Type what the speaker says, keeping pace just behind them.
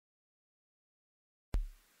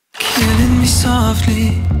killing me softly.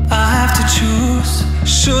 I have to choose.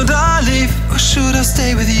 Should I leave or should I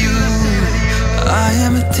stay with you? I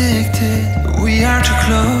am addicted, we are too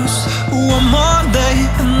close. One more day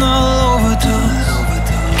and I'll overdose.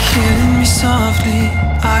 Killing me softly,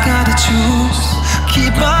 I gotta choose.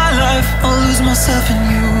 Keep my life or lose myself in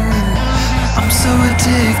you. I'm so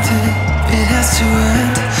addicted, it has to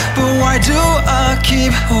end. But why do I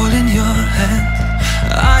keep holding your hand?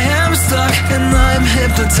 I am stuck and I'm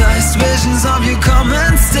hypnotized. Visions of you come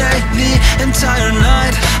and stay the entire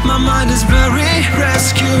night. My mind is blurry,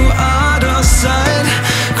 rescue out of sight.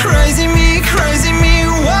 Crazy me,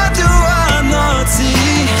 what do I not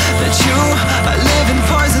see? That you are living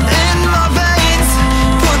poison in my veins.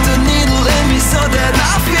 Put the needle in me so that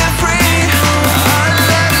I feel free. I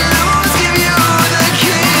let loose, give you the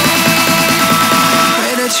key.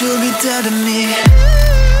 Pray that you'll be dead to me.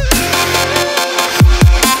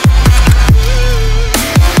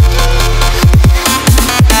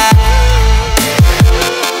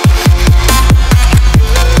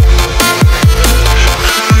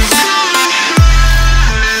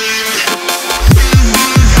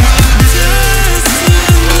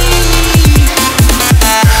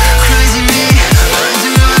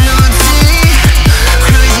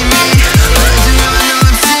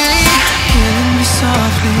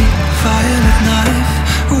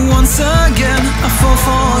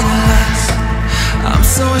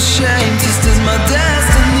 Ashamed, this is my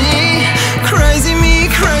destiny. Crazy me,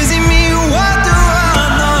 what do I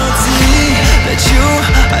not see? That you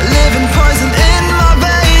are living poison in my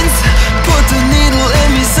veins. Put the needle in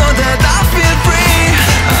me so that I feel free.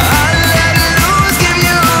 I let loose, give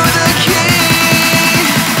you the key.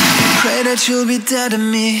 Pray that you'll be dead to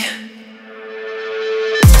me.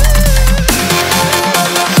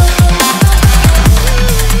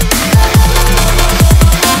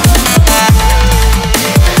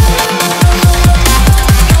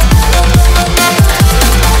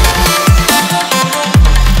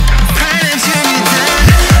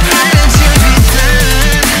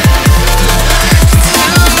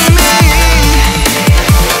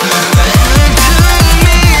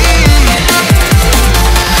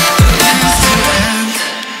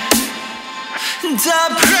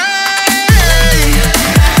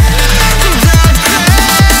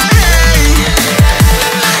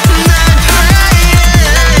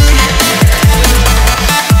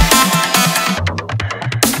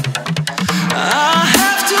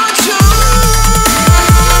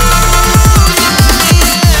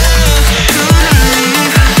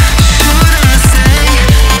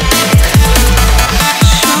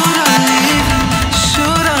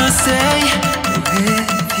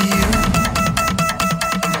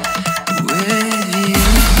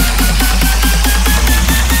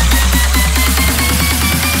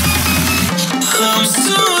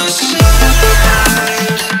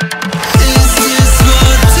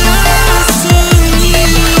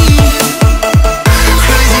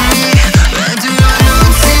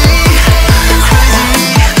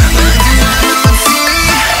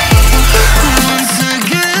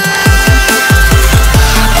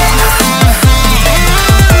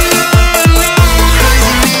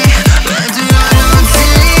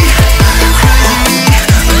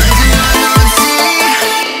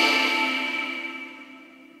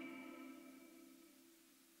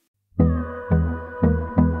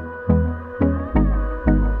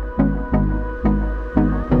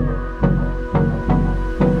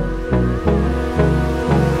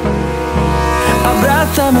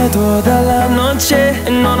 Abrázame toda la noche,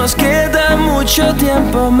 no nos queda mucho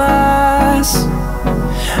tiempo más.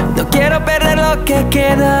 No quiero perder lo que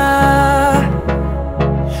queda.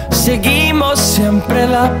 Seguimos siempre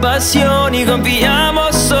la pasión y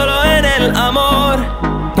confiamos solo en el amor.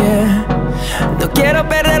 Yeah. No quiero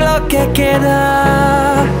perder lo que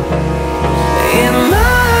queda. Y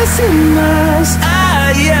más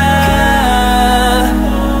allá,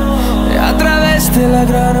 a través de la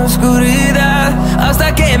gran oscuridad,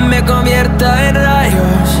 hasta que me convierta en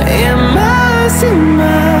rayos. Y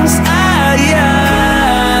más allá,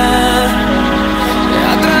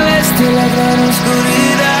 a través de la gran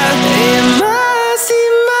oscuridad. Y más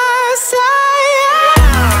allá.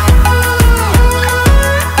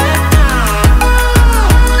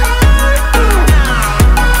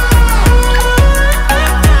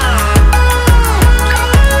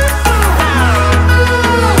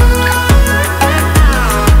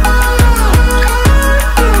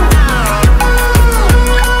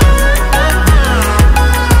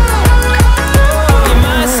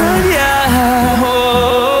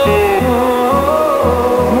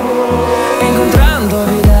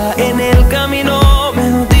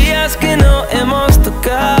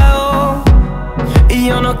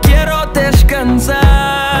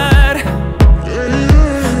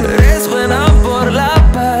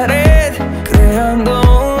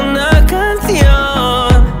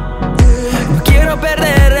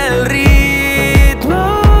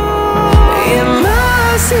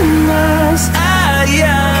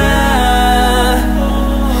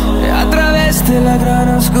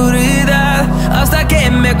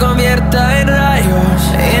 me convierta en rayos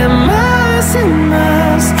y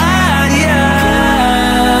más allá,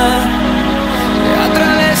 a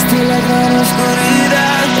través de la gran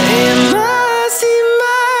oscuridad y más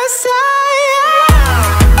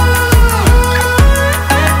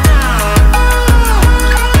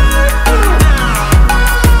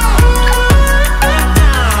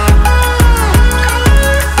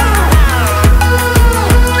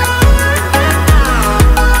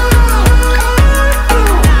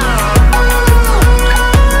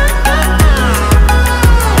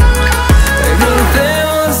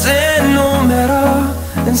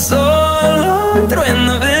solo un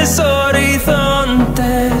trueno de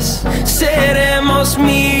horizontes, seremos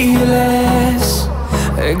miles,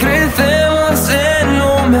 crecemos en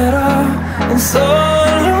número, en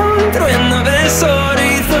solo un trueno de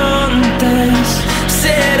horizontes,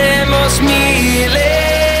 seremos miles,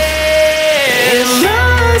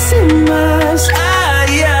 más y más.